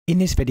In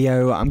this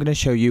video, I'm going to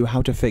show you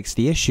how to fix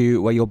the issue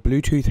where your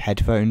Bluetooth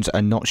headphones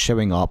are not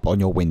showing up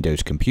on your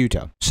Windows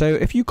computer. So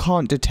if you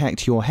can't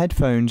detect your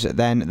headphones,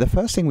 then the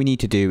first thing we need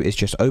to do is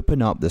just open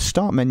up the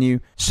Start menu,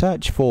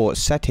 search for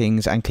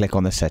Settings and click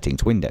on the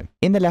Settings window.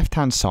 In the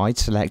left-hand side,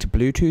 select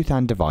Bluetooth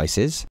and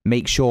Devices.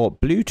 Make sure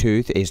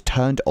Bluetooth is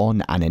turned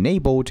on and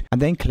enabled, and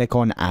then click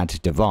on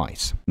Add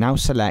Device. Now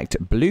select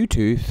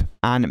Bluetooth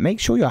and make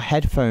sure your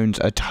headphones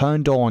are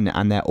turned on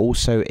and they're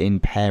also in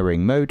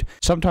pairing mode.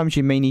 Sometimes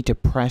you may need to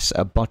press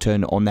a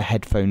button on the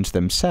headphones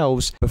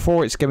themselves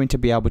before it's going to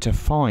be able to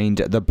find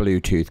the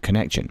Bluetooth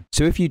connection.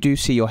 So if you do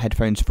see your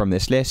headphones from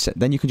this list,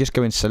 then you can just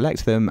go and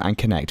select them and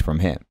connect from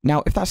here.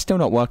 Now, if that's still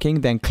not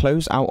working, then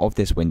close out of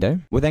this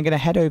window. We're then going to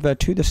head over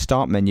to the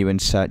Start menu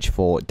and search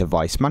for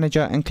Device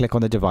Manager and click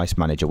on the Device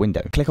Manager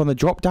window. Click on the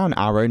drop-down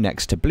arrow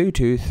next to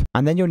Bluetooth,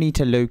 and then you'll need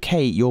to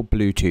locate your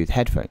Bluetooth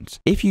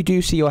headphones. If you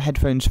do see your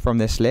headphones from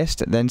this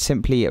list, then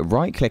simply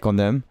right-click on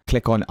them,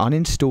 click on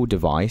Uninstall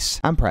Device,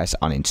 and press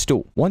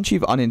Uninstall. Once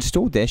you've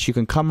uninstalled this, you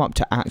can come up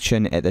to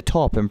Action at the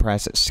top and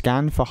press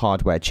Scan for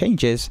hardware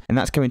changes, and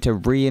that's going to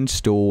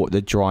reinstall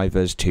the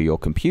drivers to your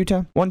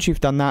computer. Once you've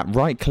done that,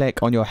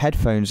 right-click on your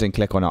headphones and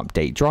click on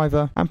Update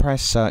Driver, and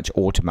press Search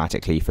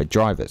automatically for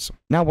drivers.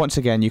 Now, once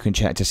again, you can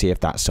check to see if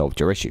that solved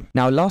your issue.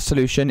 Now, last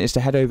solution is to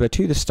head over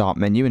to the Start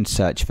menu and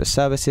search for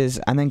Services,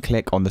 and then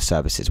click on the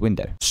Services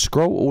window.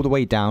 Scroll all the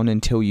way down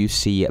until you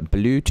see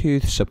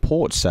Bluetooth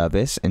Support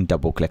Service and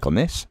double-click on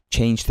this.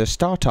 Change the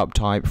startup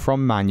type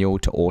from manual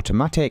to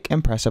automatic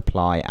and press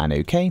apply and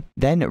OK.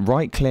 Then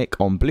right click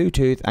on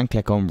Bluetooth and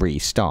click on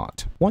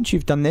restart. Once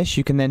you've done this,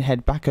 you can then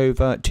head back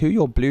over to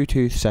your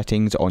Bluetooth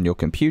settings on your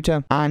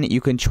computer and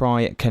you can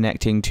try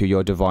connecting to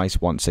your device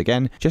once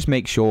again. Just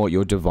make sure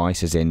your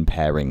device is in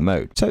pairing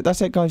mode. So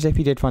that's it guys. If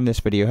you did find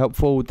this video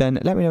helpful, then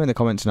let me know in the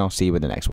comments and I'll see you in the next one.